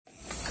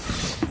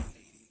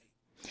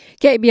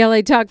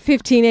KBLA Talk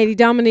 1580,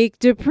 Dominique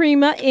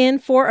DiPrima in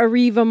for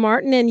Areva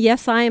Martin. And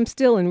yes, I am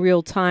still in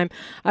real time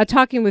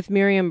talking with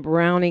Miriam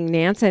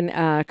Browing-Nance and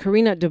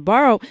Karina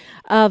Dobarro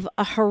of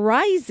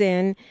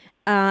Horizon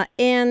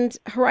and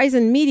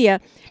Horizon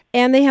Media.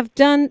 And they have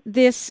done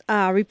this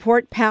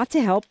report, Path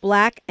to Help,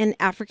 Black and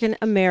African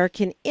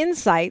American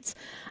Insights.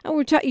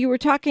 And you were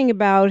talking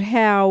about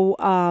how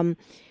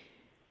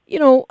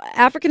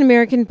African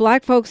American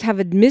Black folks have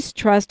a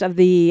mistrust of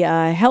the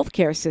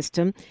healthcare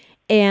system.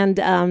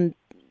 And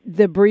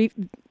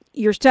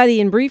your study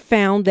in brief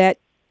found that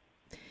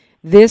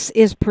this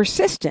is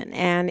persistent,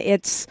 and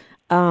it's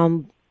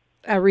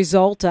a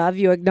result of,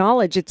 you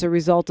acknowledge it's a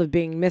result of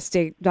being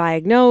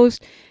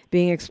misdiagnosed,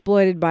 being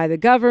exploited by the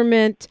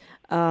government.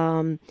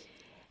 And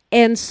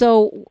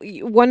so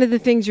one of the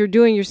things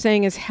you're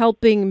saying is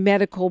helping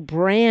medical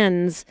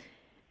brands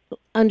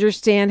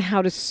understand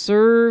how to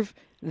serve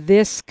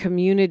this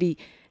community.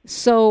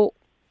 So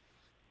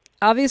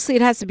obviously,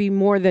 it has to be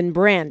more than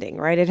branding,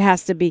 right? It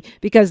has to be,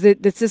 because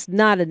this is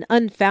not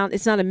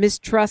it's not a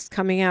mistrust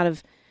coming out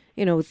of,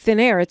 thin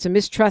air. It's a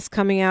mistrust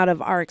coming out of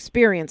our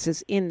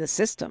experiences in the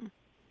system.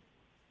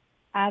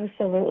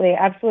 Absolutely,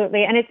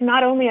 absolutely. And it's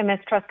not only a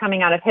mistrust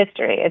coming out of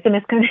history.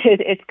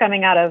 It's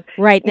coming out of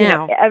right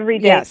now,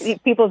 everyday yes.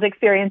 People's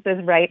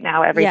experiences right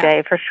now, every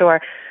day, for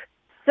sure.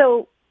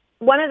 So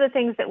one of the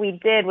things that we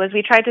did was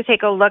we tried to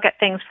take a look at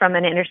things from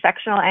an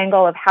intersectional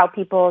angle of how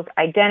people's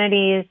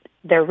identities,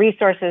 their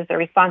resources, their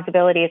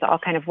responsibilities all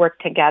kind of work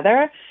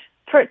together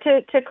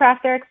to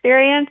craft their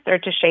experience or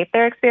to shape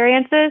their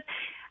experiences.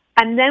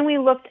 And then we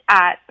looked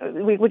at,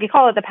 we could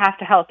call it the path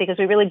to health, because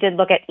we really did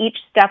look at each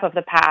step of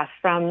the path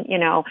from,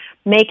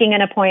 making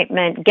an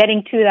appointment,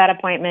 getting to that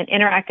appointment,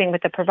 interacting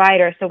with the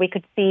provider, so we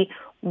could see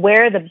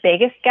where the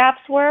biggest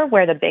gaps were,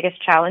 where the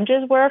biggest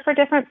challenges were for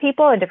different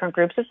people and different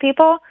groups of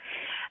people.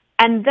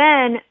 And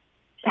then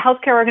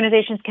healthcare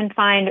organizations can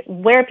find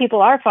where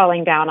people are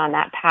falling down on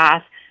that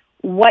path,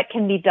 what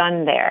can be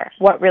done there,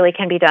 what really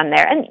can be done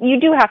there. And you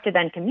do have to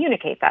then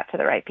communicate that to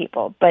the right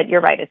people. But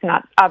you're right, it's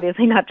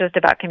obviously not just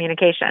about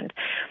communication.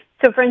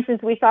 So, for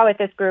instance, we saw with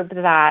this group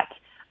that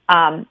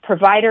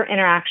provider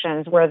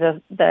interactions were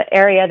the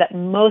area that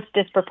most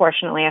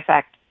disproportionately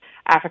affects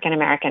African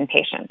American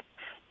patients.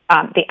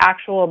 The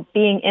actual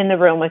being in the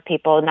room with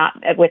people,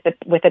 not with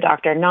the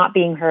doctor, not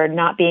being heard,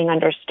 not being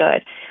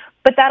understood.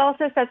 But that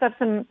also sets up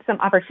some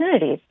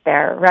opportunities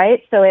there,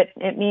 right? So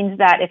it means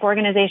that if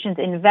organizations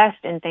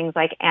invest in things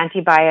like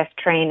anti-bias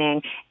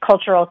training,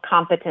 cultural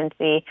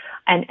competency,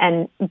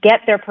 and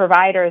get their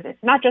providers,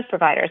 not just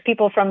providers,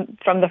 people from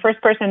the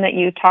first person that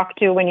you talk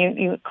to when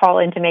you call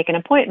in to make an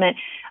appointment,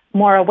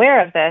 more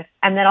aware of this,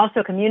 and then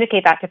also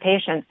communicate that to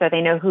patients so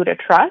they know who to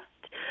trust,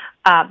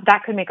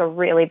 that could make a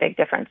really big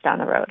difference down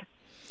the road.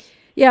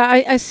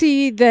 Yeah, I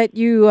see that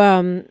you,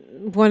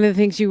 one of the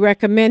things you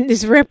recommend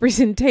is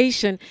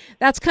representation.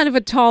 That's kind of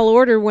a tall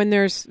order when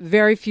there's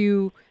very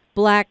few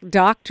Black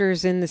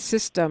doctors in the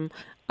system.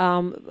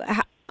 How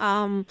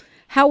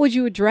would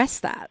you address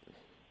that?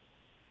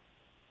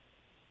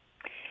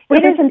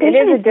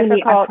 Representation is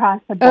difficult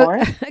across the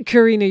board.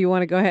 Karina, you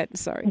want to go ahead?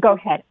 Sorry. Go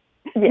ahead.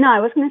 Yeah. No, I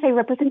was going to say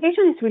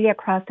representation is really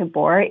across the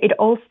board. It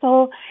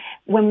also,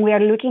 when we are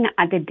looking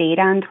at the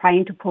data and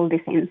trying to pull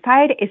this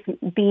insight, is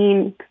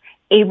being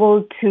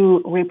able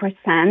to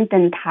represent the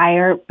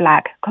entire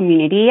Black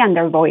community and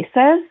their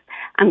voices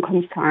and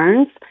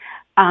concerns.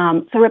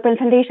 So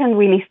representation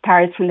really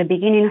starts from the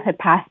beginning of the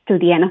path to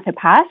the end of the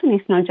path, and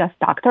it's not just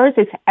doctors,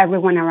 it's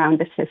everyone around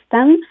the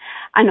system.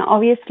 And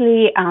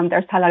obviously,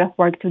 there's a lot of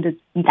work to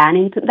be done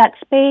into that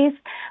space.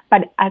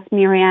 But as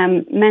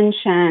Miriam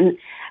mentioned,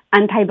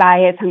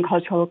 anti-bias and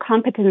cultural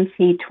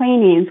competency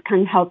trainings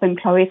can help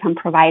employees and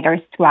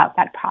providers throughout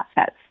that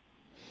process.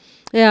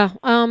 Yeah.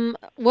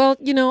 Well,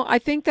 I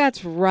think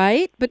that's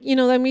right. But,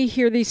 then we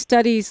hear these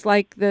studies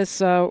like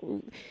this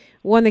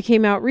one that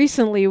came out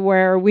recently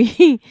where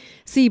we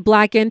see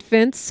Black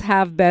infants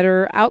have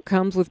better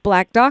outcomes with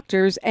Black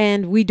doctors,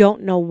 and we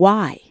don't know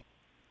why.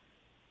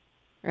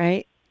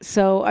 Right?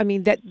 So, I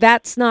mean,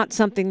 that's not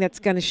something that's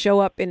going to show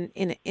up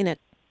in a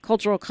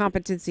cultural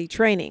competency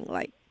training.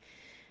 Like,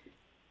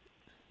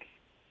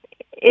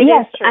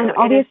 yes, and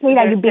obviously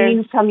that you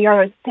being from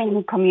your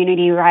same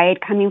community, right?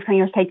 Coming from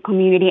your same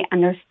community,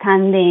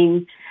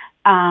 understanding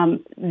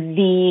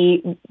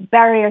the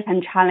barriers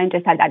and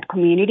challenges that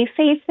community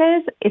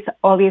faces, is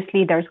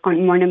obviously there's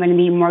going to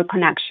be more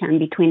connection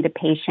between the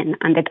patient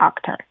and the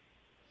doctor.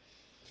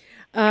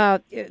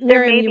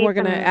 Miriam, you were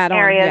going to add on.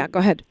 Yeah, go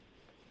ahead.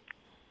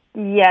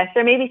 Yes,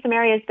 there may be some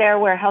areas there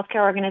where healthcare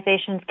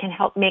organizations can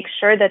help make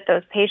sure that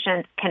those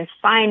patients can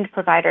find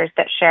providers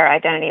that share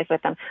identities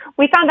with them.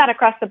 We found that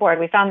across the board.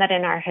 We found that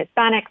in our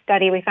Hispanic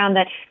study. We found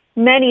that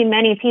many,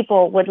 many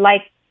people would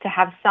like to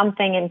have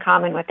something in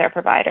common with their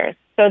providers.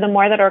 So the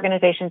more that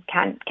organizations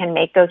can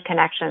make those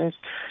connections,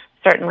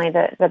 certainly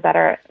the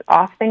better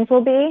off things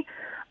will be.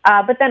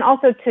 But then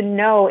also to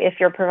know if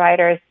your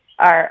providers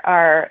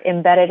are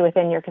embedded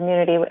within your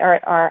community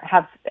or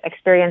have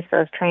experienced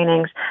those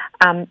trainings,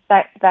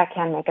 that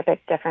can make a big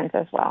difference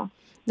as well.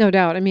 No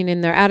doubt. I mean,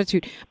 in their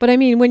attitude. But I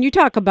mean, when you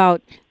talk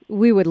about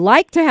we would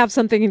like to have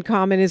something in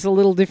common is a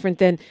little different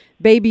than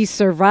babies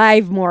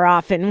survive more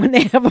often when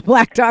they have a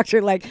Black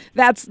doctor. Like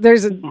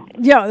there's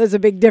a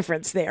big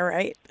difference there,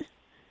 right?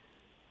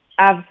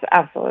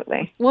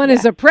 Absolutely. One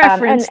is a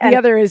preference, and the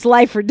other is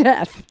life or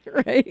death,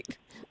 right?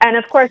 And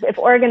of course, if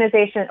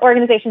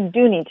organizations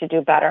do need to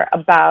do better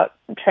about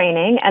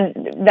training,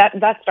 and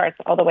that starts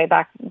all the way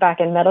back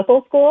in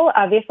medical school,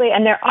 obviously,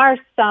 and there are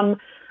some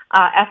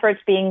efforts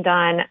being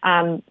done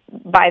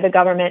by the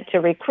government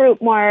to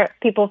recruit more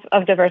people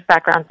of diverse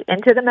backgrounds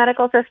into the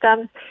medical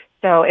system.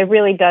 So it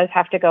really does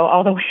have to go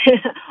all the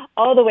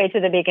way to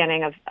the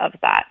beginning of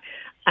that.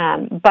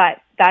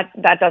 But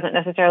that doesn't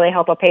necessarily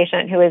help a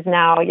patient who is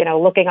now,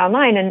 looking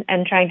online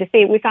and trying to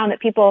see. We found that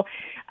people,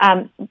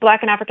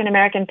 Black and African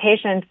American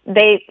patients,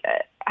 they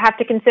have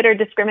to consider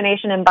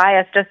discrimination and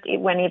bias just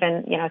when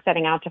even,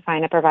 setting out to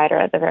find a provider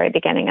at the very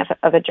beginning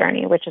of a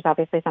journey, which is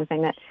obviously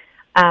something that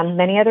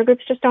many other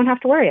groups just don't have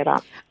to worry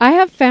about. I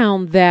have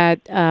found that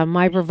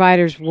my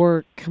providers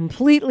were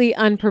completely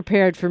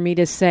unprepared for me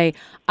to say,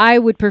 I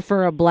would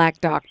prefer a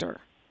Black doctor.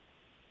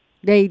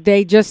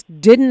 They just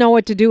didn't know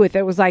what to do with it.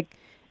 It was like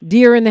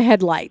deer in the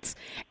headlights.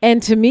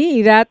 And to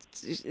me,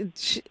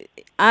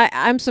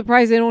 I'm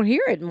surprised they don't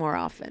hear it more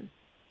often.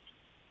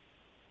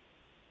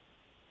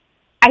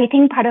 I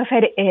think part of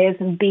it is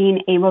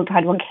being able to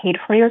advocate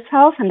for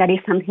yourself, and that is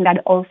something that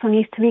also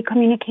needs to be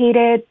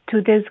communicated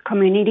to this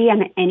community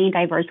and any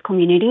diverse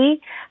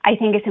community. I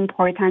think it's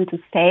important to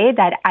say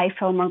that I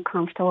feel more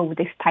comfortable with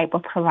this type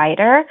of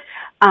provider,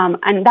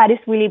 and that is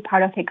really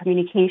part of the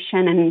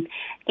communication and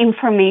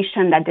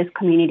information that this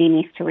community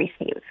needs to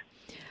receive.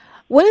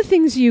 One of the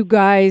things you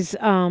guys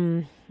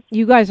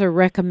are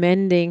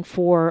recommending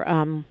for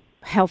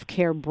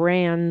healthcare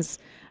brands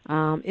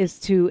is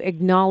to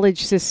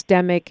acknowledge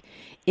systemic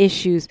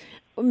issues.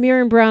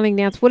 Miriam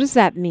Browing-Nance, what does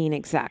that mean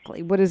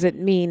exactly? What does it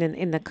mean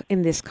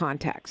in this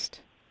context?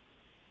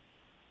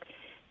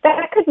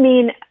 That could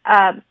mean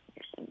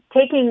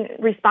taking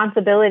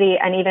responsibility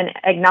and even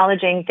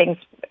acknowledging things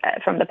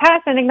from the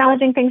past and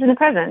acknowledging things in the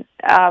present.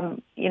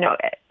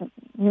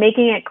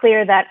 Making it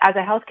clear that as a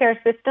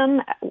healthcare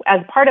system,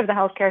 as part of the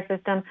healthcare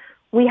system,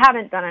 we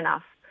haven't done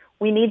enough.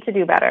 We need to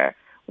do better.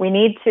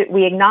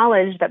 We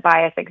acknowledge that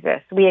bias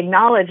exists. We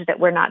acknowledge that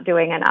we're not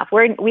doing enough.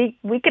 We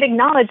could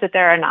acknowledge that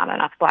there are not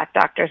enough Black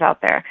doctors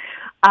out there.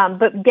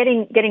 But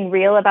getting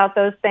real about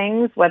those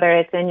things, whether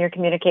it's in your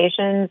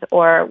communications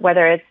or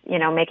whether it's,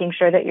 making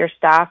sure that your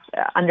staff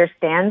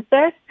understands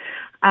this,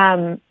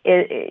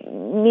 it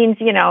means,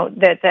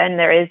 that then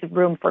there is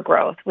room for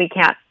growth. We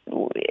can't,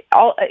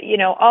 all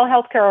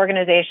healthcare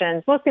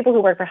organizations, most people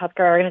who work for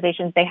healthcare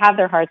organizations, they have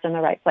their hearts in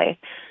the right place.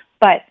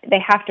 But they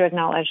have to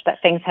acknowledge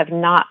that things have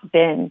not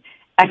been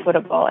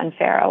equitable and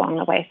fair along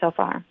the way so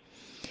far.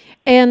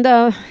 And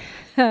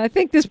I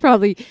think this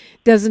probably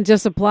doesn't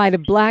just apply to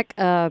black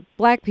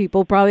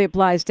people, probably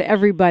applies to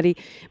everybody.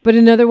 But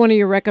another one of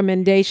your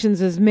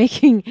recommendations is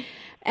making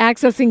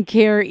accessing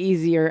care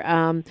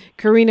easier.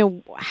 Karina,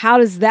 how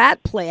does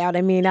that play out?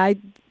 I mean, I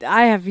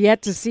have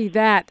yet to see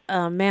that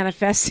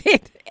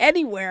manifested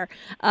anywhere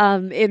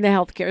in the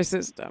healthcare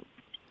system,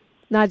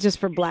 not just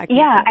for Black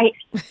people. Yeah,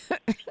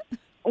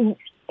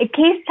 a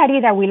case study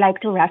that we like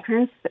to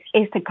reference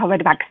is the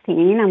COVID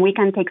vaccine, and we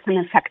can take some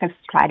effective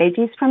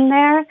strategies from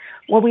there.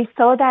 What we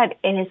saw that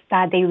is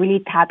that they really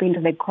tap into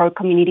the core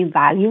community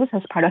values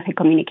as part of the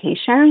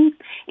communication.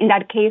 In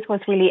that case was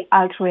really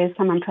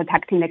altruism and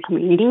protecting the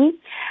community.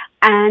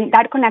 And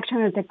that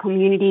connection with the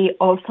community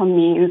also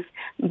means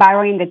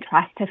borrowing the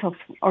trust of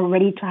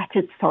already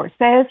trusted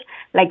sources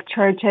like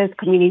churches,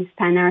 community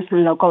centers,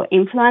 and local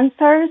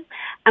influencers,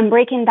 and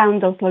breaking down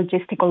those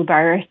logistical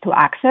barriers to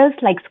access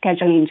like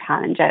scheduling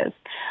challenges.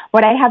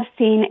 What I have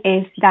seen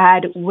is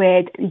that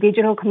with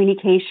digital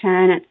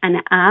communication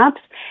and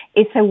apps,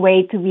 it's a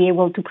way to be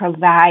able to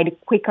provide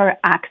quicker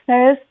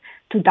access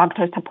to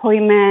doctor's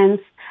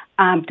appointments,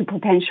 to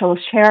potential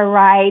share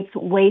rights,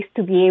 ways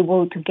to be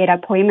able to get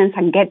appointments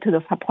and get to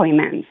those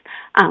appointments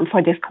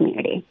for this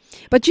community.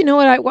 But you know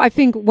what? I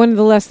think one of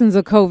the lessons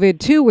of COVID,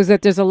 too, was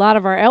that there's a lot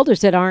of our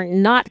elders that aren't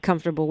not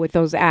comfortable with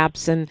those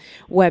apps and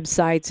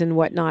websites and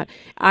whatnot.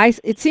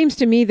 It seems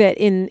to me that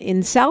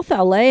in South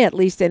LA, at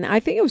least, and I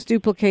think it was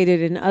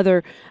duplicated in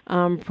other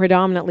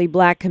predominantly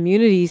Black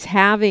communities,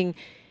 having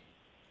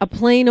a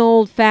plain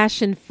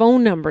old-fashioned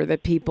phone number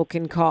that people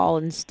can call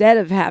instead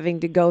of having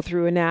to go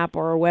through an app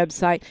or a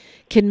website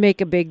can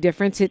make a big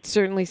difference. It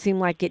certainly seemed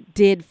like it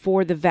did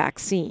for the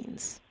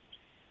vaccines.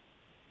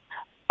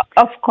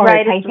 Of course.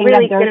 Right, it's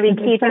really going to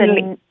be key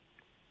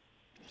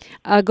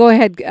to... Go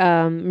ahead,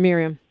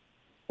 Miriam.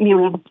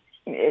 Miriam.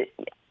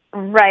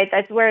 Right,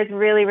 that's where it's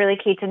really, really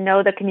key to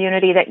know the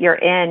community that you're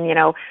in.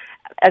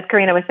 As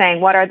Karina was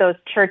saying, what are those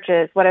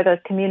churches? What are those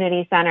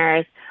community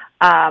centers?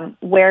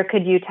 Where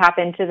could you tap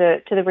into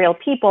the real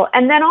people?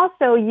 And then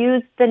also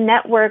use the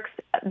networks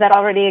that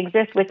already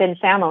exist within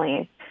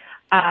families.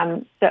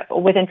 so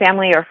within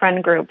family or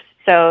friend groups.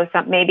 So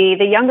maybe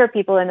the younger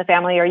people in the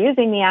family are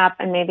using the app,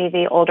 and maybe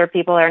the older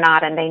people are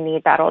not, and they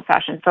need that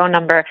old-fashioned phone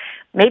number.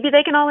 Maybe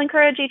they can all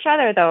encourage each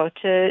other, though,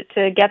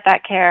 to get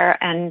that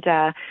care and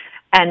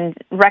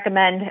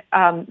recommend.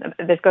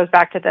 This goes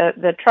back to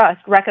the trust.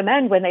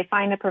 Recommend when they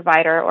find a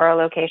provider or a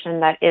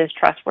location that is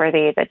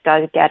trustworthy, that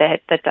does get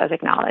it, that does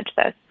acknowledge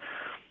this.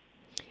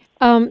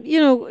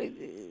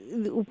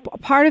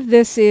 Part of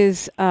this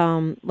is,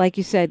 like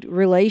you said,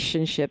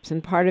 relationships,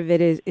 and part of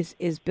it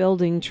is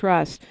building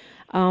trust.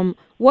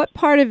 What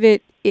part of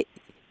it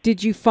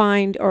did you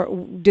find, or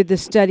did the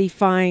study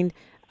find,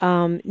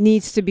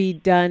 needs to be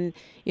done,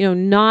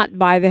 not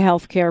by the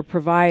healthcare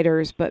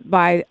providers, but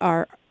by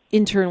our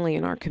internally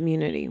in our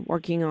community,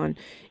 working on,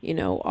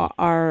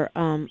 our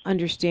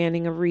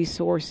understanding of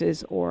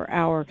resources or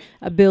our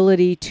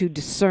ability to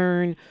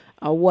discern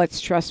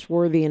what's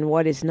trustworthy and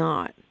what is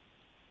not?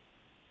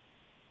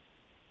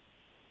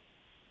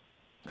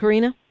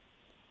 Karina?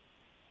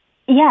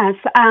 Yes,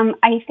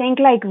 I think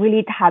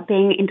really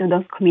tapping into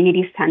those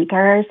community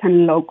centers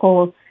and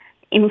local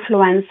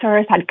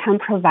influencers that can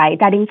provide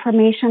that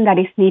information that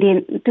is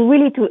needed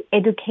to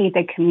educate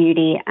the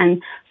community,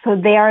 and so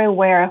they are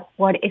aware of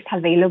what is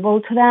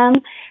available to them.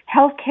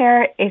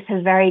 Healthcare is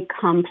a very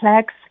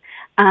complex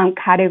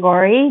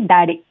category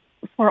that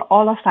for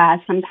all of us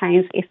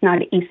sometimes it's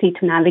not easy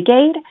to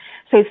navigate.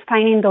 So it's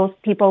finding those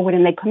people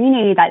within the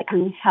community that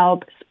can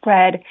help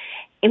spread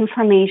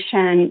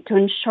information to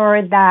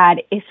ensure that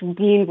it's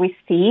being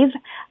received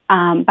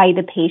by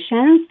the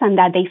patients and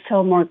that they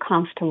feel more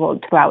comfortable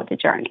throughout the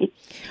journey.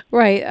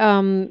 Right.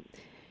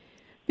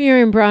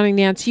 Miriam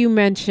Browing-Nance, you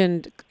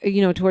mentioned,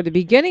 toward the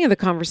beginning of the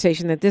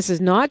conversation that this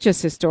is not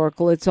just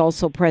historical, it's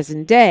also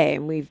present day.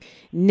 And we've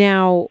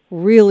now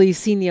really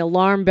seen the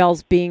alarm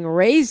bells being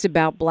raised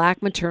about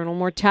Black maternal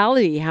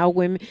mortality, how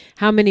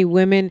many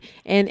women,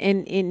 and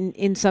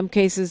in some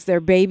cases their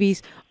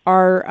babies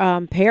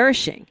are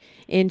perishing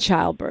in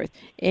childbirth.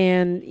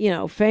 And,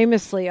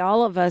 famously,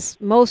 all of us,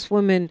 most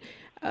women,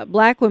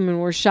 Black women,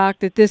 were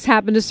shocked that this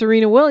happened to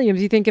Serena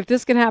Williams. You think if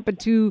this can happen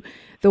to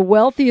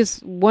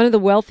one of the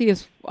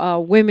wealthiest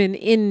women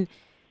in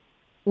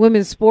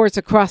women's sports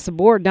across the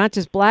board, not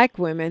just Black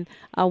women,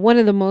 one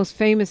of the most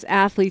famous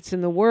athletes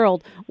in the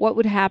world, what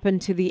would happen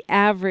to the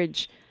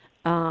average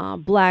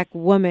Black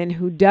woman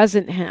who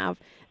doesn't have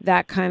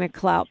that kind of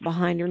clout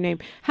behind her name?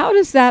 How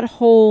does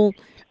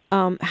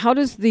how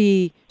does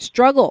the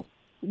struggle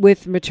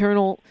with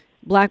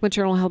Black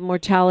maternal health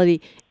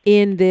mortality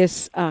in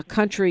this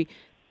country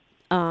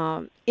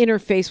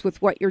interface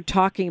with what you're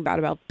talking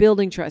about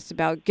building trust,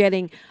 about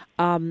getting,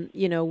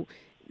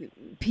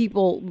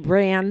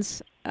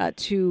 brands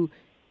to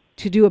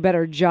do a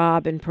better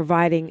job in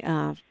providing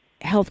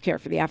health care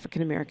for the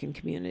African American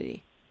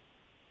community?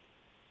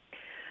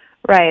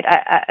 Right.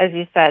 As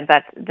you said,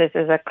 that this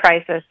is a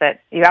crisis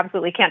that you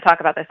absolutely can't talk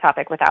about this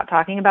topic without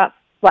talking about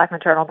Black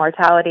maternal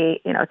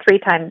mortality,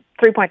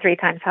 3.3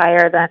 times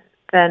higher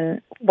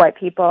than white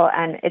people.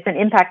 And it's an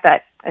impact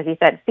that, as you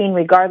said, seen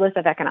regardless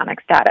of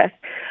economic status.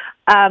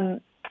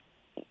 And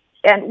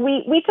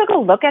we took a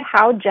look at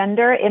how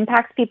gender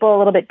impacts people a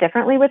little bit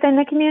differently within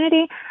the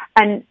community.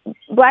 And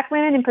Black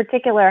women in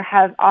particular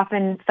have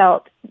often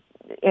felt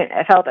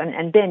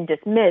and been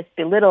dismissed,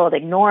 belittled,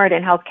 ignored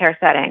in healthcare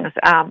settings.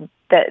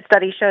 The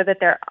studies show that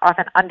they're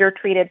often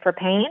undertreated for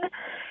pain.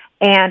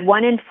 And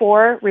 1 in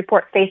 4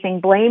 report facing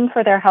blame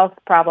for their health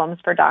problems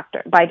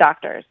by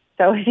doctors.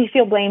 So if you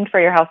feel blamed for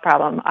your health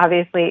problem,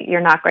 obviously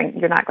you're not going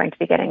to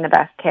be getting the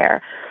best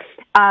care.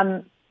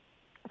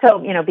 So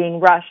being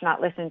rushed, not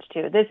listened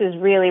to. This is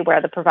really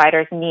where the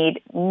providers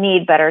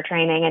need better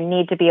training and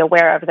need to be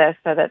aware of this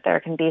so that there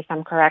can be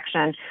some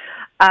correction.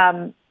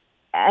 And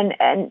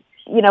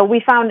we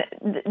found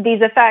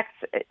these effects.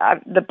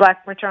 The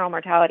Black maternal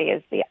mortality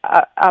is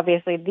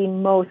obviously the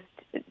most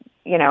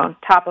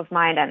top of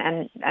mind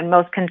and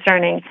most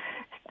concerning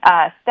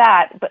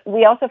stat. But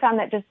we also found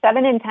that just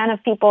 7 in 10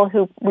 of people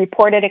who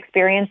reported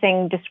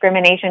experiencing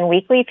discrimination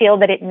weekly feel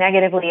that it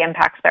negatively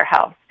impacts their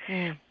health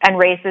and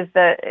race is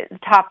the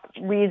top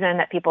reason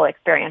that people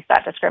experience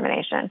that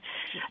discrimination. And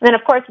then,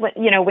 of course,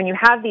 when you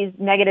have these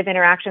negative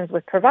interactions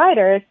with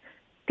providers,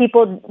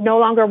 people no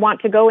longer want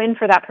to go in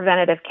for that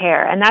preventative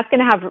care, and that's going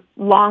to have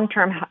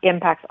long-term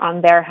impacts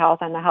on their health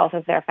and the health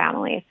of their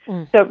families.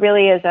 So it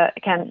really is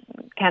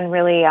can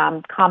really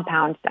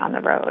compound down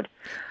the road.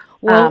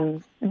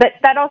 Well, but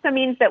that also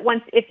means that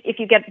if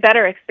you get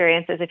better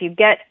experiences, if you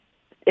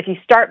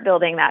start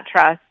building that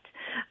trust,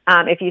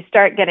 if you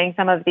start getting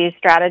some of these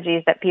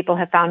strategies that people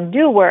have found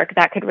do work,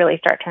 that could really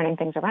start turning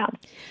things around.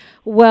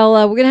 Well,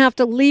 we're going to have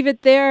to leave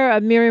it there.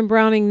 Miriam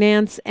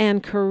Browing-Nance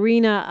and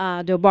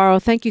Karina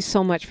Dobarro, thank you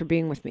so much for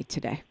being with me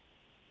today.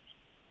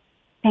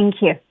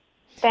 Thank you.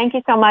 Thank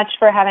you so much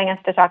for having us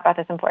to talk about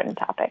this important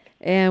topic.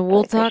 And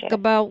we'll talk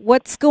about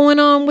what's going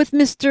on with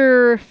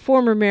Mr.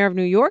 former Mayor of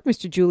New York,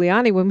 Mr.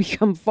 Giuliani, when we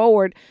come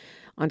forward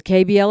on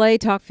KBLA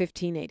Talk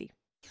 1580.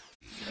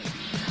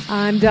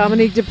 I'm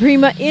Dominique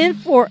DiPrima in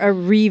for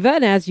Areva,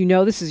 and as you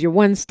know, this is your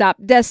one-stop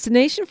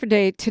destination for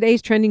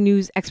today's trending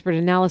news, expert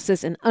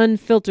analysis, and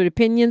unfiltered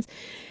opinions.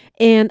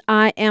 And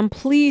I am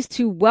pleased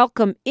to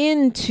welcome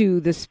into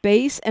the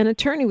space an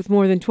attorney with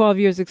more than 12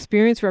 years'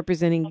 experience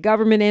representing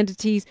government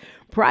entities,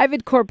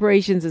 private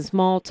corporations, and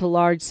small to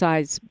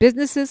large-size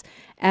businesses,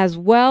 as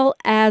well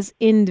as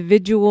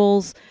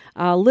individuals.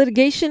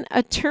 Litigation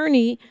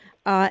attorney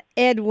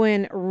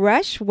Edwin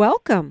Rush,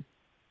 welcome.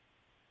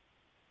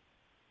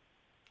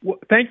 Well,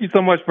 thank you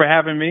so much for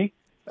having me.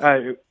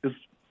 It's a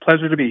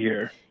pleasure to be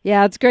here.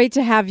 Yeah, it's great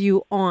to have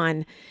you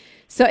on.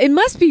 So it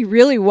must be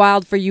really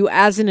wild for you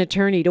as an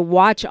attorney to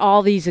watch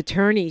all these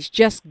attorneys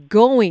just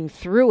going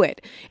through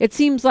it. It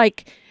seems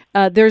like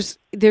there's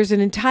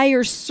an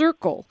entire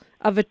circle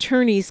of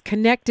attorneys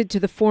connected to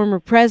the former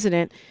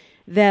president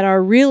that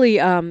are really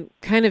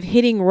kind of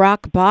hitting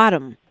rock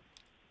bottom.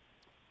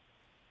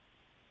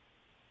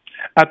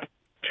 That's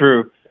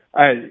true.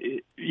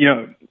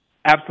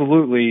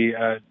 Absolutely.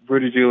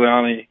 Rudy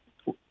Giuliani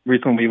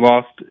recently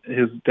lost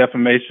his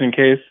defamation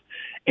case,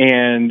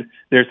 and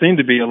there seem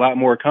to be a lot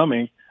more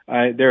coming.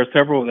 There are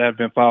several that have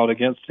been filed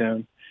against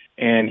him,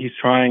 and he's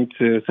trying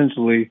to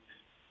essentially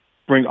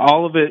bring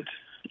all of it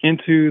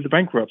into the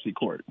bankruptcy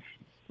court.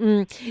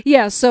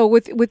 Yeah, so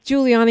with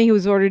Giuliani, he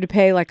was ordered to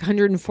pay like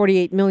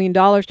 $148 million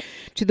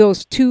to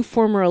those two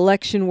former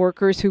election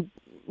workers who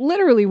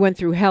literally went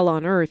through hell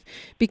on earth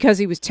because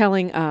he was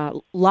telling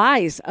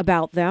lies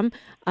about them,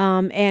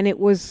 and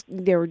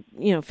they were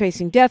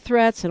facing death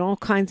threats and all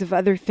kinds of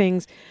other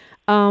things.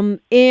 And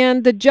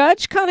the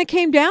judge kind of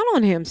came down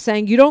on him,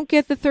 saying, you don't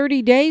get the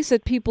 30 days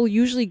that people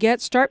usually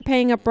get. Start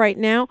paying up right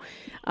now.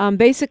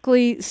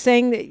 Basically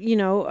saying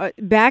that,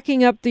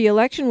 backing up the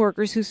election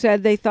workers who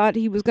said they thought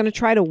he was going to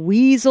try to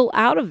weasel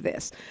out of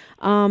this.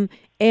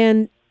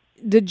 And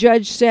the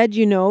judge said,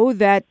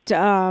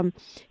 that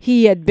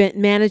he had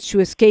managed to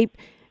escape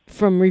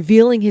from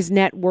revealing his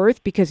net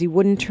worth because he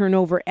wouldn't turn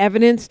over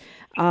evidence,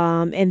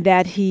 and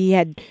that he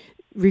had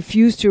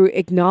refused to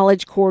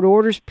acknowledge court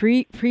orders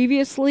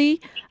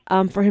previously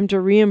for him to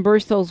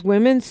reimburse those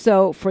women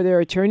for their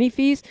attorney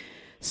fees.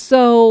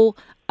 So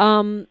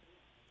the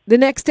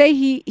next day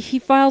he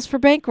files for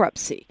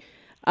bankruptcy.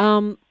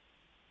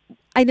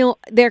 I know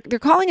they're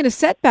calling it a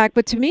setback,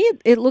 but to me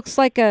it looks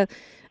like a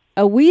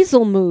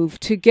weasel move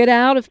to get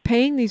out of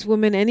paying these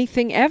women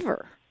anything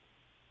ever.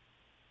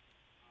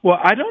 Well,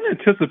 I don't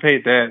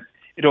anticipate that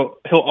he'll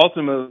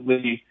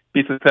ultimately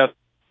be successful.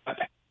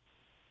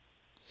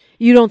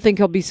 You don't think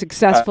he'll be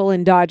successful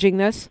in dodging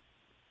this?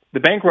 The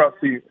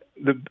bankruptcy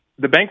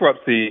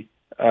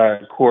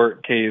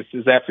court case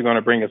is actually going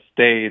to bring a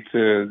stay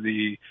to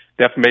the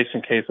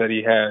defamation case that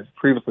he had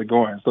previously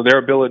going. So their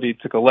ability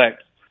to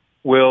collect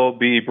will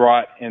be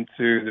brought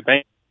into the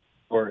bankruptcy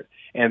court,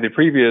 and the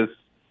previous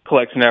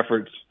collection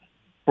efforts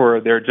for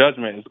their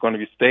judgment is going to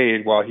be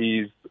stayed while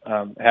he's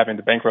having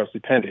the bankruptcy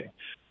pending.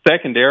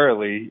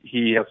 Secondarily,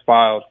 he has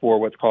filed for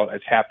what's called a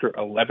Chapter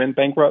 11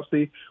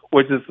 bankruptcy,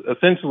 which is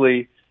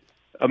essentially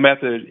a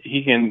method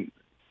he can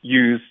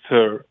use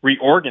to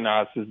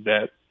reorganize his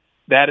debt.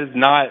 That is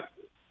not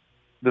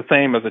the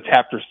same as a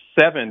Chapter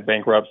 7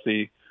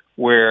 bankruptcy,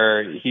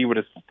 where he would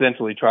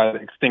essentially try to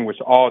extinguish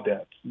all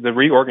debts. The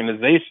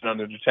reorganization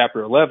under the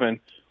Chapter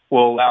 11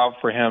 will allow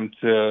for him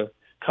to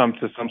come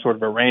to some sort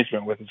of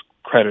arrangement with his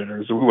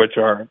creditors, which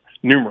are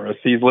numerous.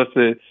 He's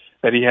listed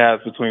that he has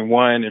between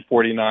 1 and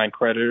 49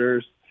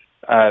 creditors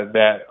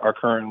that are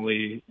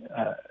currently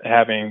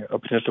having a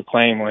potential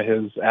claim on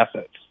his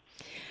assets.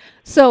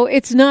 So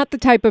it's not the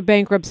type of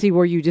bankruptcy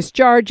where you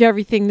discharge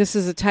everything. This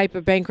is a type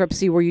of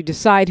bankruptcy where you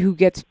decide who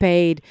gets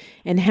paid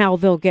and how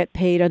they'll get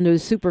paid under the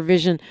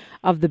supervision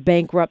of the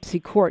bankruptcy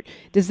court.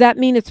 Does that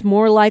mean it's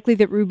more likely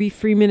that Ruby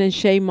Freeman and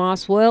Shay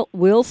Moss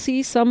will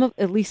see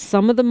at least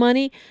some of the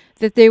money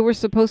that they were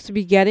supposed to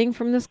be getting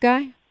from this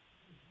guy?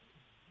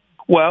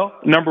 Well,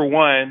 number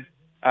one,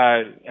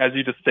 as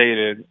you just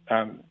stated,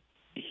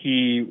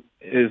 he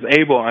is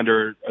able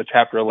under a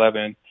Chapter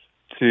 11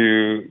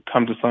 to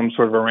come to some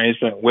sort of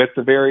arrangement with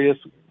the various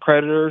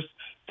creditors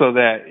so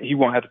that he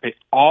won't have to pay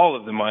all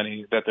of the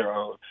money that they're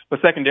owed. But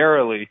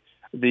secondarily,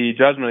 the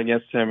judgment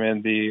against him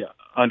in the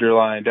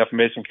underlying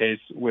defamation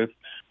case with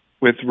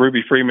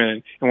Ruby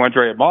Freeman and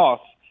Andrea Moss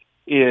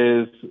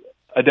is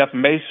a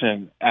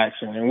defamation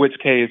action, in which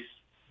case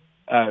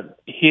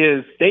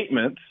his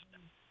statements,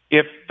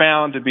 if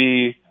found to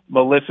be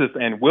malicious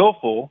and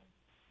willful,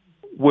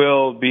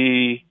 will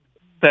be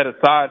set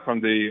aside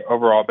from the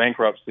overall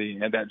bankruptcy,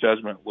 and that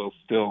judgment will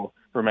still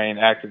remain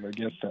active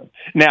against him.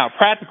 Now,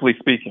 practically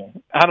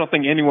speaking, I don't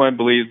think anyone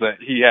believes that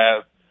he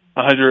has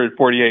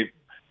 $148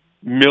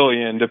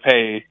 million to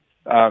pay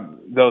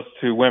those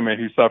two women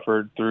who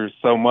suffered through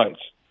so much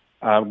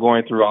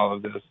going through all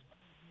of this.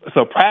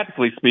 So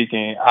practically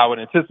speaking, I would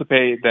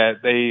anticipate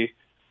that they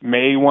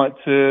may want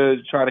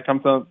to try to come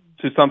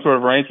to some sort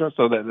of arrangement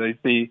so that they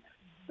see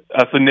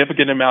a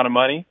significant amount of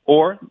money,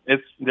 or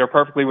they're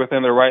perfectly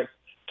within their rights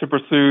to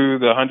pursue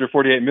the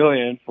 $148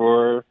 million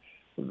for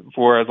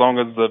for as long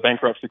as the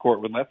bankruptcy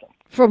court would let them.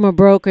 From a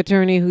broke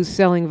attorney who's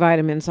selling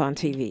vitamins on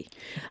TV.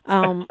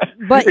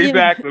 But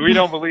exactly. We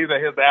don't believe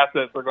that his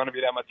assets are going to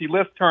be that much. He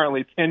lists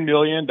currently $10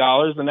 million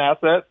in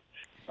assets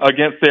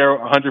against their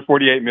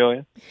 $148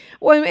 million.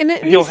 Well, and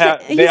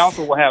they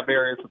also will have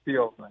various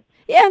appeals.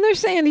 Yeah, and they're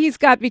saying he's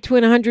got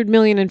between $100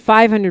 million and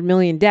 $500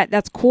 million debt.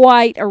 That's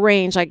quite a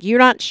range. Like, you're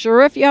not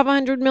sure if you have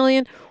 $100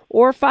 million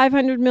or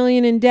 $500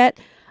 million in debt,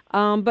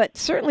 but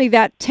certainly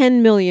that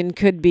 $10 million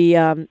could be,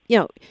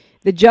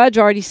 the judge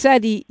already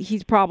said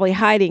he's probably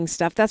hiding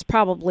stuff. That's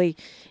probably,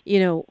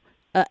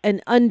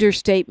 an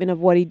understatement of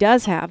what he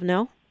does have,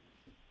 no?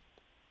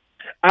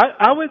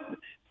 I would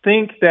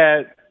think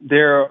that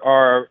there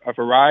are a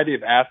variety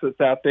of assets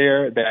out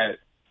there that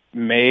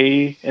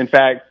may, in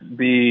fact,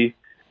 be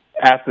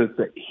assets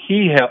that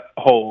he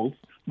holds,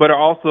 but are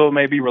also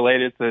maybe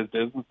related to his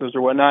businesses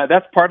or whatnot.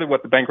 That's part of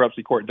what the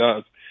bankruptcy court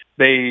does.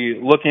 They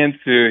look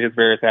into his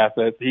various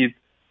assets. He's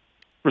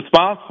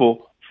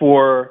responsible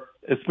for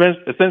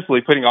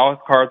essentially putting all his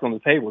cards on the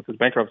table to the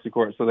bankruptcy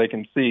court so they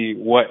can see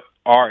what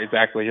are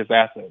exactly his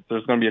assets.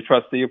 There's going to be a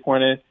trustee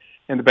appointed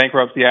in the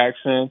bankruptcy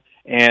action,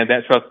 and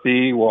that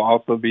trustee will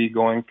also be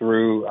going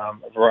through a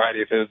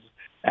variety of his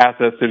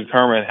assets to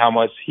determine how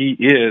much he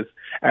is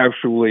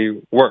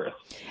actually worth.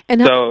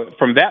 And so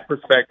from that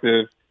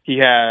perspective, he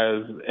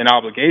has an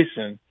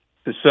obligation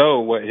to show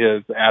what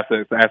his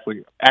assets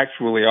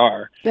actually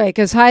are. Yeah,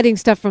 because hiding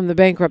stuff from the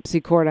bankruptcy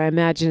court, I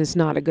imagine, is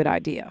not a good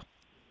idea.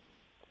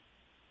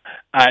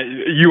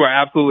 You are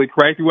absolutely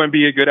correct. It wouldn't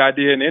be a good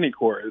idea in any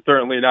court. It's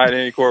certainly not in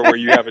any court where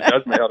you have a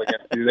judgment held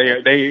against you.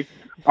 They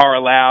are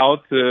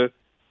allowed to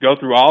go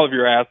through all of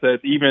your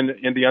assets, even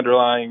in the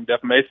underlying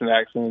defamation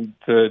action,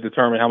 to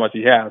determine how much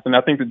he has. And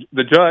I think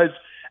the judge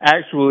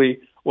actually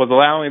was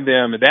allowing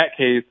them, in that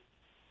case,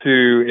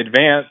 to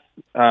advance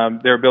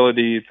their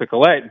ability to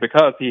collect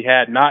because he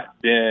had not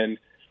been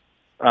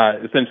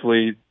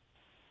essentially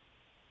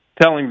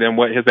telling them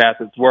what his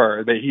assets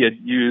were, that he had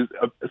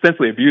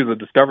essentially abused the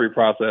discovery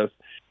process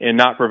in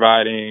not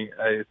providing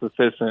a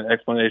sufficient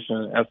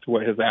explanation as to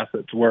what his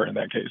assets were in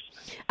that case.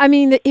 I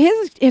mean,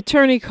 his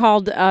attorney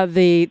called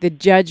the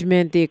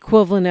judgment the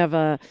equivalent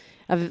of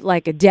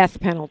like a death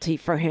penalty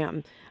for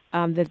him.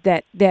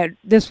 That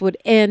this would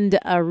end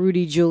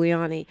Rudy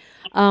Giuliani,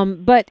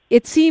 but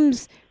it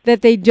seems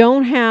that they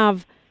don't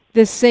have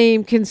the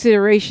same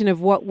consideration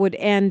of what would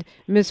end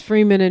Ms.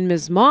 Freeman and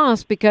Ms.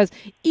 Moss, because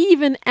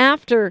even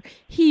after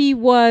he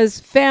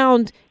was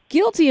found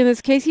guilty in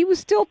this case, he was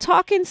still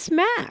talking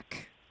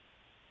smack.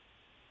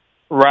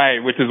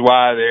 Right, which is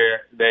why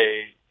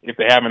they if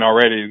they haven't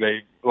already,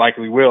 they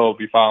likely will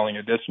be filing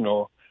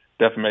additional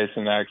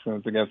defamation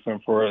actions against him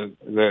for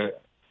the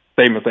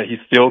statements that he's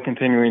still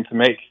continuing to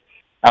make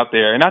out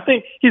there. And I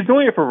think he's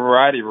doing it for a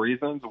variety of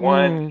reasons.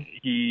 One,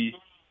 it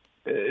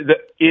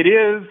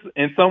is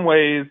in some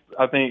ways,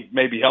 I think,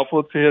 maybe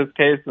helpful to his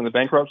case in the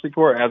bankruptcy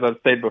court. As I've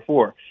stated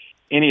before,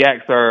 any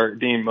acts are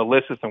deemed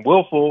malicious and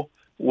willful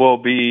will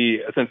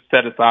be essentially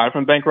set aside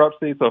from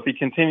bankruptcy. So if he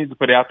continues to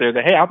put out there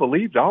that, hey, I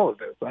believed all of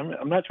this,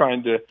 I'm not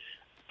trying to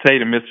say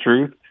the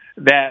mistruth,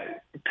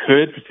 that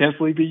could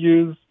potentially be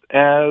used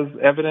as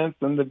evidence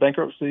in the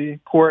bankruptcy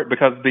court,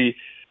 because the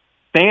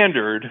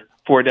standard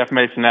for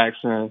defamation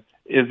action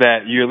is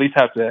that you at least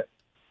have to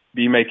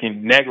be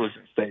making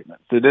negligent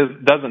statements.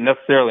 It doesn't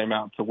necessarily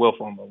amount to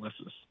willful and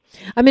malicious.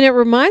 I mean, it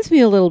reminds me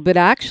a little bit,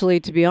 actually,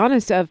 to be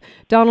honest, of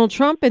Donald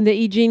Trump in the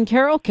E. Jean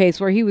Carroll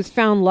case, where he was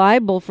found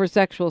liable for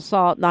sexual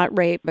assault, not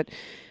rape, but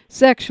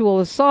sexual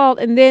assault.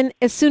 And then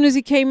as soon as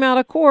he came out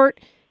of court,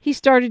 he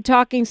started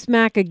talking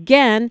smack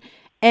again,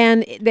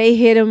 and they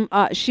hit him.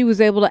 She was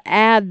able to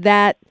add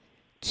that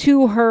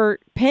to her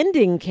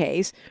pending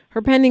case,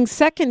 her pending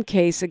second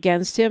case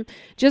against him,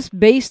 just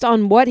based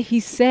on what he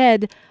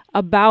said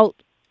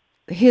about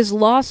his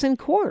loss in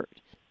court.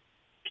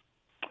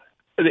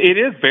 It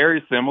is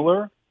very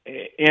similar.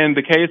 In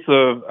the case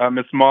of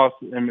Ms. Moss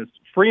and Ms.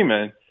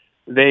 Freeman,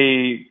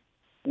 they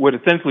would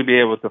essentially be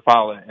able to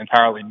file an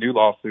entirely new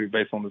lawsuit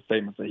based on the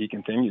statements that he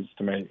continues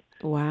to make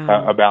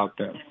about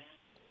them.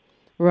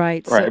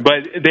 Right. Right.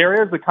 But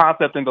there is a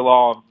concept in the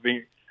law of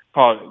being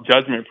called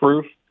judgment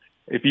proof.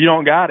 If you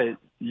don't got it,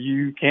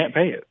 you can't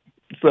pay it.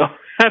 So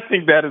I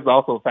think that is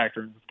also a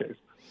factor in this case.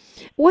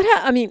 What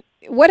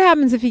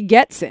happens if he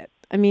gets it?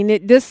 I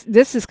mean, this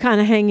is kind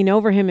of hanging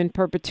over him in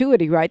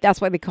perpetuity, right? That's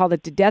why they call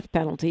it the death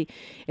penalty.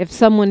 If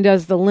someone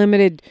does the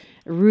limited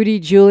Rudy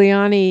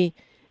Giuliani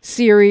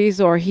series,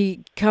 or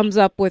he comes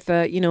up with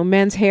a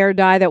men's hair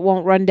dye that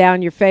won't run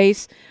down your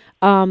face,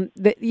 and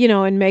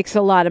makes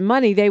a lot of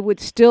money, they would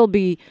still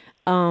be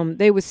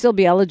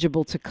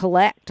eligible to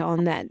collect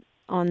on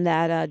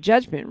that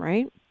judgment,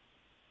 right?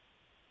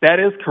 That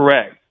is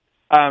correct.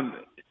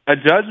 A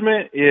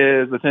judgment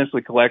is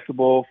essentially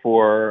collectible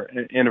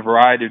in a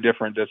variety of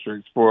different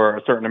districts for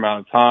a certain amount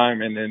of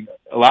time, and in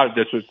a lot of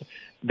districts,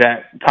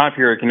 that time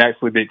period can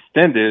actually be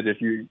extended if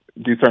you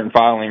do certain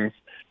filings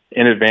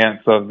in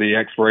advance of the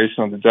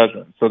expiration of the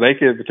judgment. So they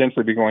could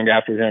potentially be going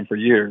after him for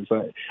years.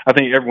 I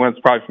think everyone's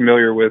probably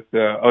familiar with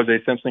the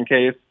O.J. Simpson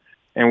case,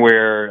 and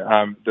where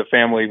the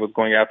family was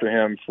going after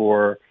him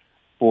for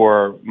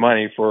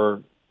money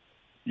for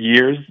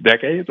years,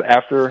 decades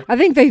after. I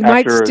think they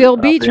might still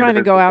be the trying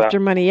to go individual after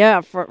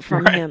died.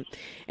 from Right. him.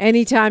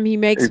 Anytime he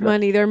makes Exactly.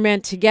 money, they're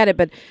meant to get it.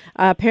 But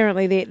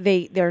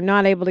apparently, they're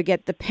not able to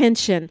get the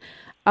pension.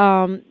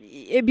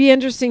 It'd be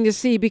interesting to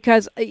see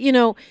because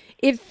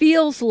it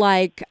feels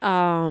like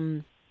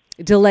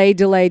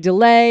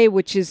delay,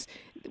 which is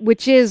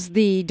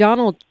the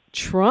Donald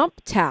Trump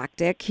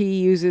tactic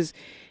he's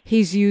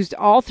used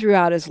all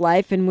throughout his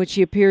life, and which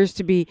he appears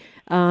to be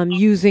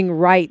using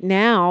right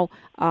now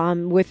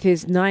with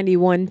his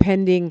 91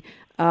 pending,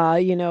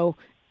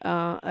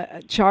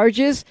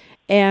 charges,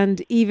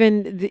 and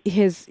even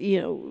his,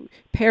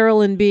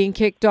 peril in being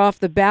kicked off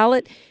the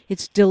ballot.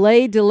 It's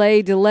delay.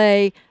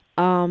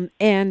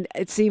 And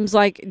it seems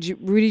like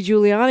Rudy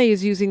Giuliani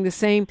is using the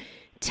same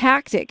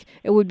tactic.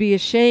 It would be a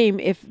shame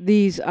if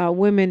these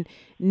women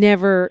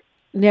never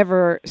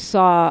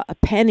saw a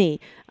penny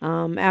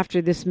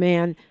after this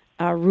man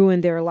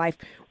ruined their life.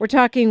 We're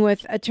talking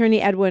with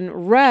attorney Edwin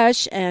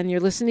Rush, and you're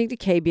listening to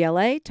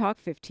KBLA Talk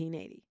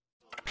 1580.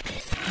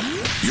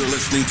 You're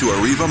listening to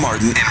Areva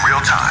Martin in real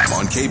time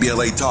on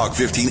KBLA Talk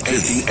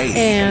 1580.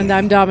 And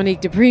I'm Dominique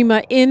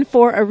DiPrima in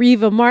for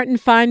Areva Martin.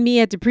 Find me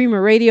at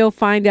DiPrima Radio.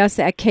 Find us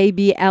at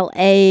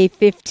KBLA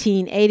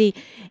 1580.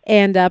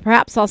 And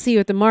perhaps I'll see you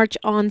at the march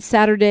on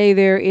Saturday.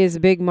 There is a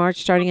big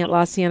march starting at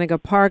La Cienega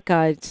Park.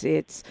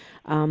 It's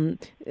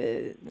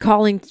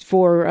calling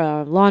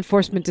for law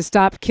enforcement to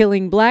stop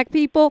killing black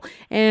people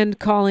and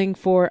calling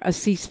for a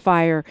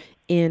ceasefire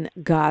in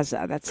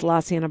Gaza. That's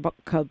La Cienega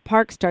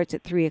Park. Starts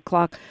at 3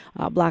 o'clock.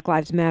 Black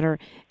Lives Matter,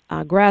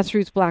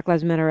 Grassroots, Black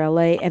Lives Matter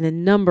LA, and a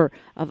number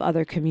of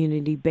other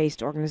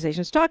community-based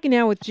organizations. Talking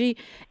now with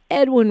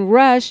Edwin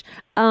Rush.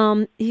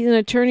 He's an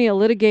attorney, a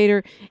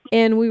litigator,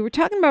 and we were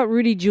talking about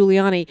Rudy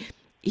Giuliani,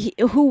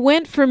 who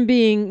went from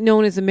being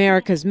known as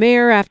America's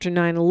mayor after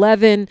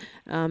 9/11,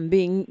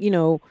 being,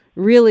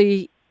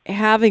 really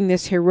having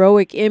this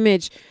heroic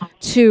image,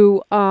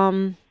 to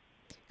kind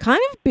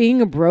of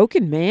being a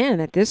broken man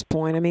at this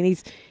point. I mean,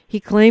 he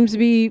claims to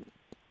be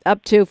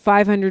up to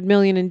 $500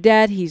 million in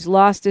debt. He's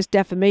lost this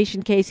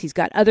defamation case. He's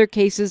got other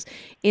cases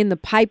in the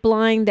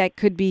pipeline that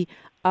could be,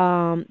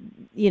 costing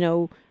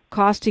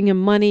him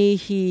money.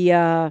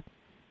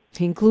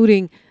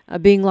 Including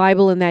being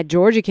liable in that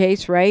Georgia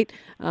case, right,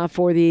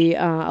 for the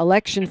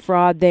election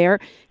fraud there.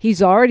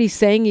 He's already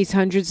saying he's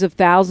hundreds of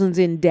thousands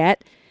in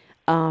debt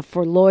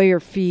for lawyer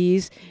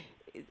fees.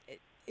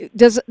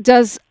 Does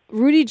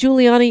Rudy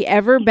Giuliani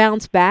ever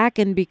bounce back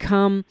and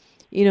become,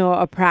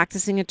 a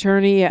practicing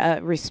attorney,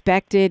 a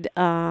respected,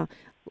 attorney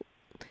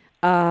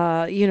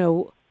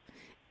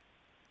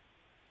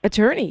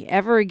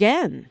ever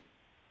again?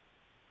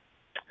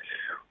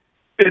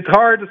 It's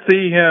hard to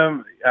see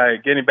him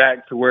getting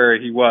back to where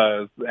he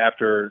was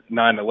after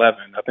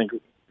 9/11. I think,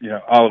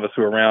 all of us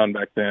who were around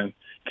back then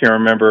can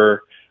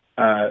remember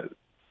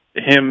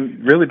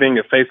him really being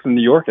a face in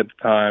New York at the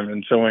time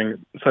and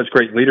showing such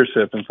great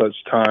leadership in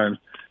such time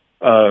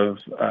of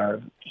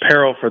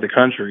peril for the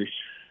country.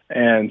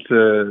 And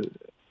to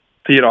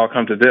see it all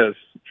come to this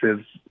is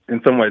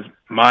in some ways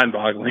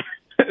mind-boggling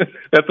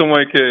that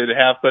someone could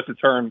have such a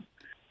turn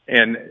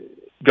and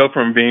go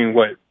from being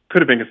what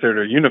could have been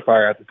considered a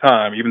unifier at the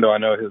time, even though I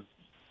know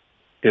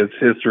his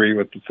history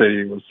with the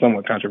city was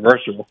somewhat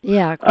controversial.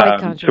 Yeah, quite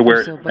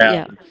controversial.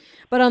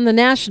 But on the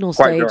national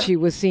stage, he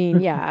was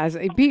seen, as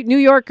New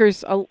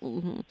Yorkers,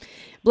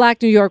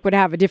 Black New York would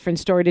have a different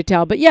story to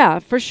tell. But yeah,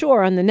 for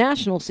sure, on the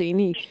national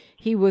scene,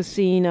 he was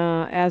seen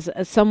as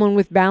someone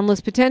with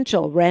boundless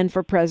potential, ran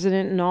for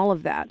president and all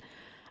of that.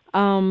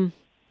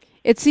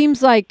 It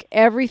seems like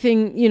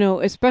everything,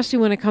 especially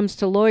when it comes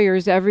to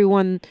lawyers,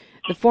 everyone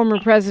the former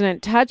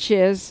president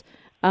touches,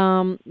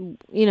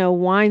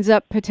 winds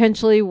up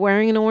potentially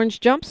wearing an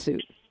orange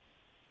jumpsuit.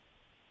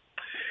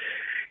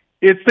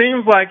 It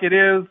seems like it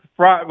is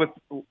fraught with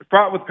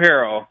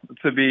peril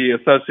to be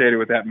associated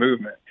with that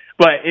movement.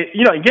 But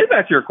getting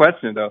back to your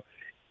question though,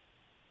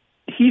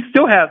 he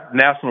still has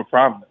national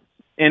prominence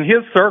in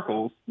his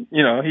circles.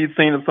 He's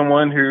seen as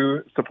someone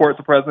who supports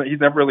the president. He's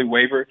never really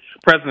wavered.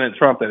 President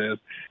Trump, that is.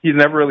 He's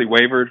never really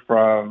wavered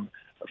from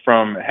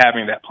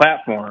having that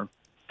platform.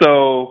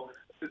 So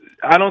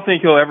I don't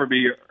think he'll ever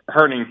be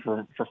hurting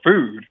for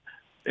food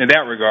in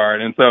that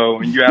regard. And so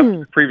when you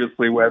asked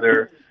previously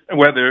whether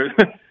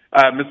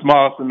Ms.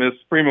 Moss and Ms.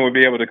 Freeman would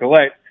be able to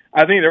collect,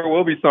 I think there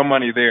will be some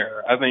money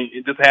there. I think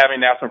just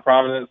having national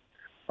prominence,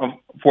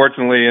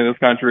 unfortunately, in this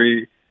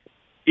country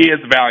is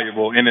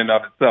valuable in and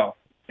of itself.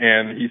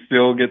 And he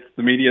still gets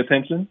the media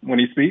attention when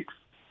he speaks,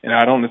 and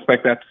I don't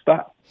expect that to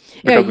stop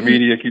because the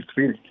media keeps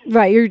feeding.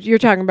 Right, you're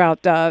talking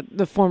about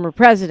the former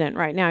president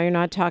right now. You're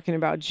not talking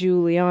about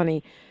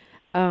Giuliani.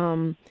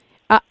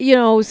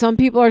 Some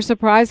people are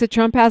surprised that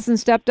Trump hasn't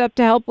stepped up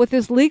to help with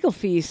his legal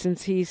fees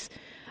since he's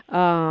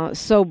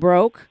so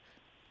broke.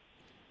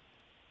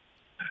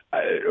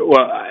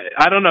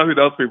 I don't know who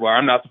those people are.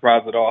 I'm not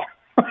surprised at all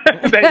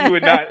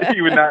that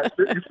he would not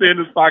extend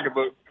his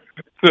pocketbook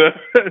to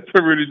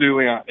Rudy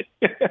Giuliani.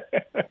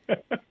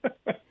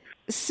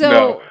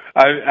 So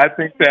I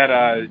think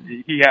that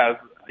he has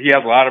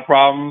a lot of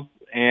problems,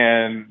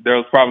 and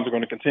those problems are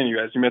going to continue.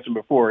 As you mentioned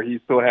before, he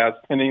still has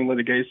pending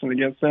litigation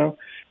against him,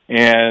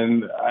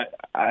 and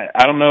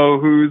I don't know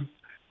who's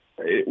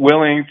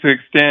willing to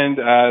extend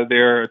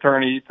their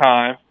attorney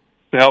time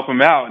to help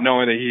him out,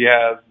 knowing that he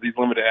has these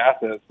limited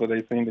assets, but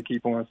they seem to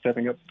keep on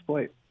stepping up to the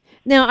plate.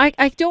 now,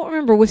 I don't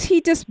remember. Was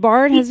he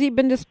disbarred? Has he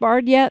been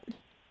disbarred yet?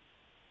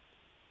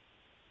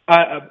 Well,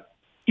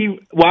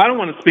 I don't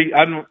want to speak.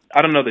 I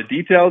don't know the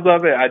details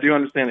of it. I do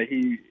understand that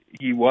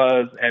he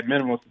was at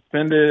minimum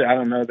suspended. I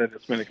don't know that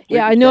it's been a complete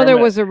I know there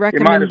disbarment. was a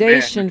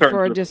recommendation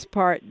for a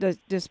the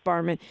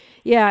disbarment.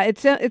 Yeah,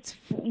 it's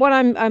what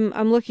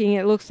I'm looking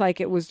at. It looks like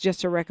it was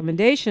just a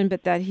recommendation,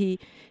 but that he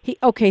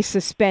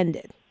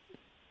suspended.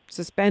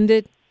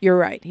 You're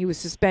right. He was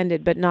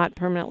suspended, but not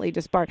permanently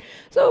disbarred.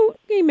 So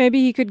maybe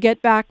he could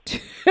get back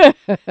to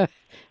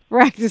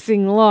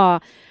practicing law.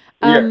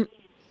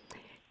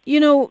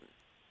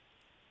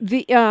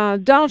 The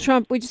Donald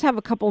Trump. We just have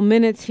a couple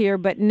minutes here,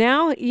 but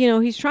now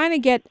he's trying to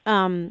get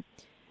a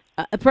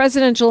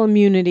presidential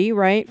immunity,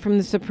 right, from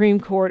the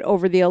Supreme Court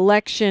over the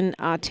election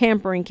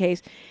tampering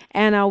case,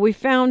 and we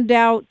found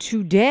out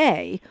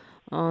today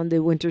on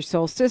the winter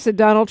solstice that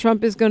Donald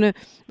Trump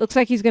looks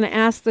like he's going to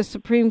ask the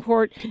Supreme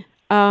Court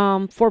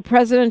for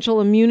presidential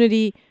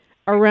immunity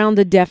around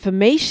the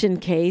defamation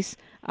case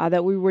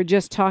that we were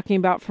just talking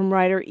about from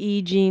writer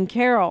E. Jean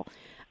Carroll.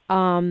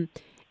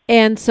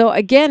 And so,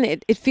 again,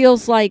 it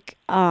feels like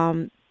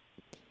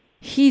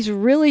he's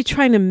really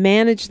trying to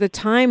manage the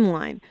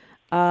timeline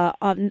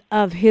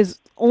of his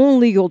own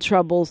legal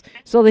troubles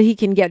so that he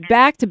can get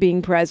back to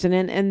being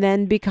president and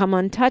then become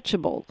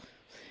untouchable.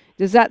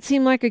 Does that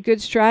seem like a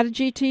good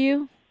strategy to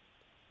you?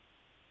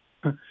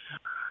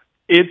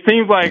 It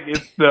seems like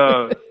it's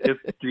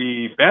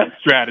the best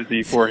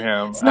strategy for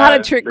him. It's not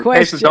a trick question. The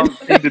cases don't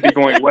seem to be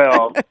going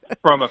well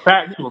from a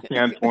factual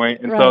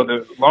standpoint, and so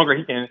the longer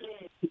he can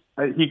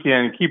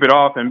keep it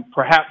off and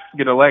perhaps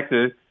get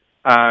elected,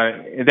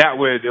 that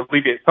would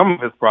alleviate some of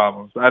his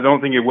problems. I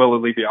don't think it will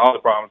alleviate all the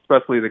problems,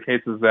 especially the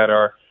cases that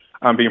are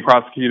being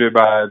prosecuted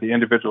by the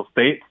individual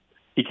states.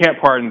 He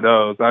can't pardon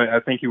those. I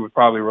think he would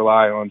probably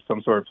rely on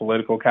some sort of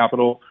political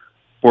capital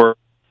for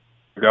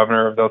the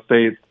governor of those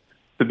states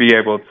to be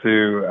able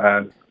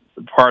to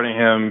pardon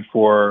him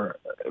for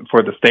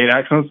the state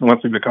actions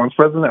once he becomes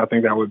president. I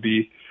think that would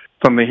be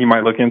something he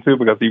might look into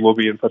because he will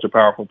be in such a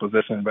powerful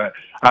position. But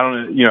I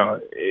don't,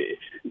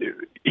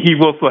 he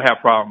will still have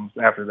problems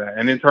after that.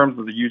 And in terms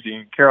of the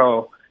Eugene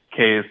Carroll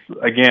case,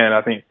 again,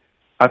 I think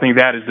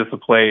that is just a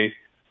play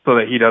so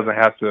that he doesn't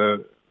have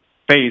to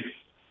face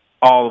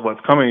all of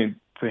what's coming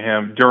to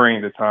him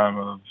during the time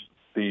of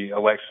the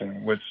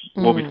election, which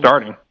will be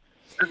starting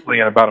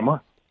in about a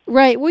month.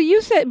 Right. Well,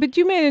 you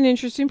made an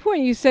interesting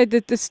point. You said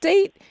that the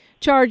state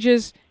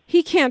charges,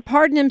 he can't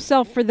pardon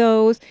himself for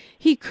those.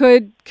 He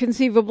could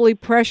conceivably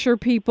pressure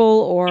people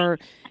or,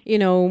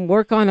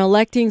 work on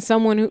electing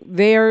someone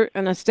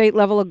on a state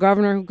level, a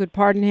governor who could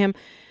pardon him.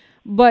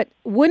 But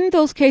wouldn't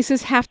those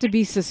cases have to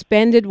be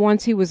suspended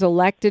once he was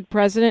elected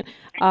president?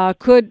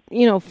 Could,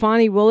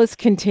 Fani Willis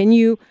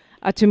continue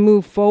to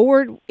move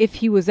forward if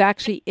he was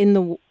actually in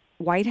the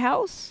White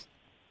House?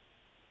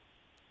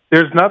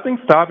 There's nothing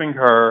stopping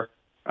her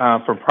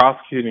from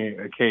prosecuting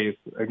a case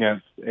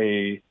against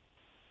a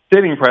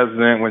sitting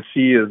president when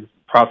she is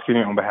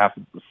prosecuting on behalf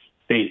of the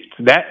state.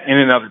 That in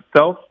and of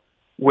itself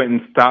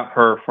wouldn't stop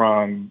her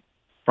from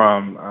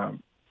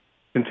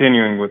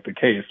continuing with the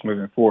case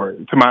moving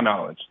forward, to my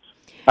knowledge.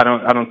 I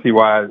don't see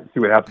why she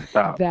would have to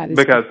stop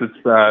because it's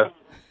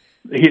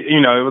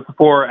it was a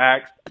 4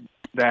 acts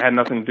that had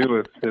nothing to do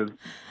with his.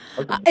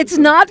 It's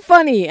not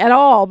funny at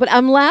all, but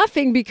I'm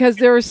laughing because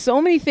there are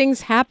so many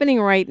things happening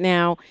right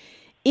now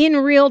in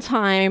real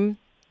time.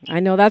 I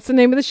know that's the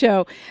name of the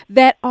show,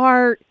 that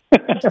are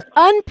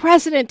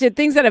unprecedented,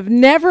 things that have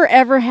never,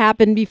 ever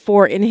happened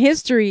before in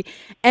history.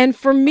 And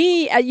for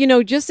me,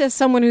 just as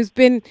someone who's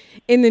been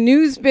in the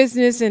news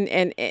business and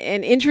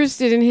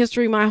interested in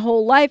history my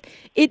whole life,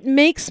 it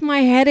makes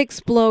my head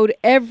explode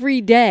every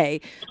day.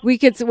 We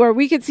could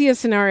see a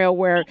scenario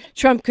where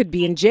Trump could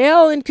be in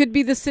jail and could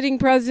be the sitting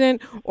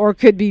president, or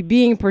could be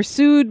being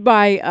pursued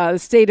by the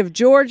state of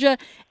Georgia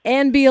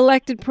and be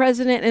elected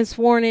president and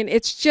sworn in.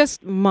 It's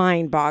just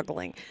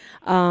mind-boggling.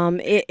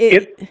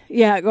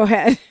 Yeah, go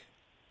ahead.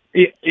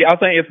 I'll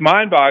say it's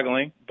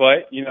mind-boggling,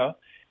 but,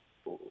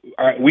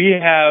 we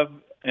have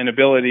an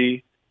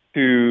ability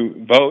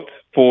to vote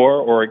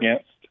for or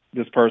against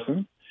this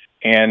person.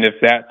 And if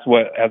that's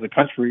what, as a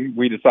country,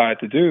 we decide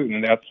to do,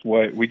 then that's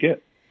what we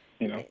get.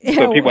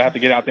 So people have to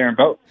get out there and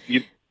vote.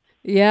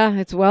 Yeah,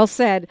 it's well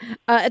said.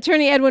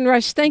 Attorney Edwin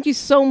Rush, thank you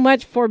so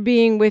much for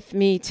being with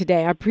me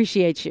today. I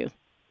appreciate you.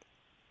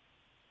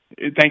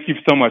 Thank you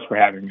so much for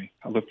having me.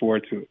 I look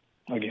forward to it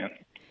again.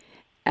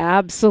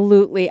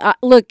 Absolutely.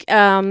 Look,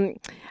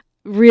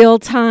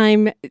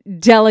 real-time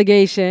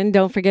delegation.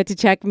 Don't forget to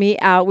check me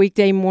out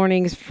weekday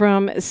mornings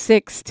from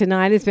 6 to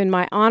 9. It's been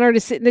my honor to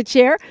sit in the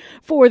chair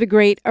for the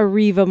great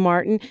Areva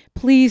Martin.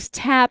 Please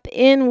tap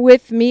in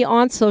with me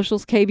on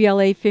socials,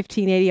 KBLA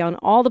 1580 on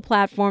all the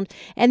platforms,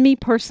 and me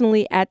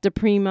personally at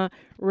DiPrima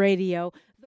Radio.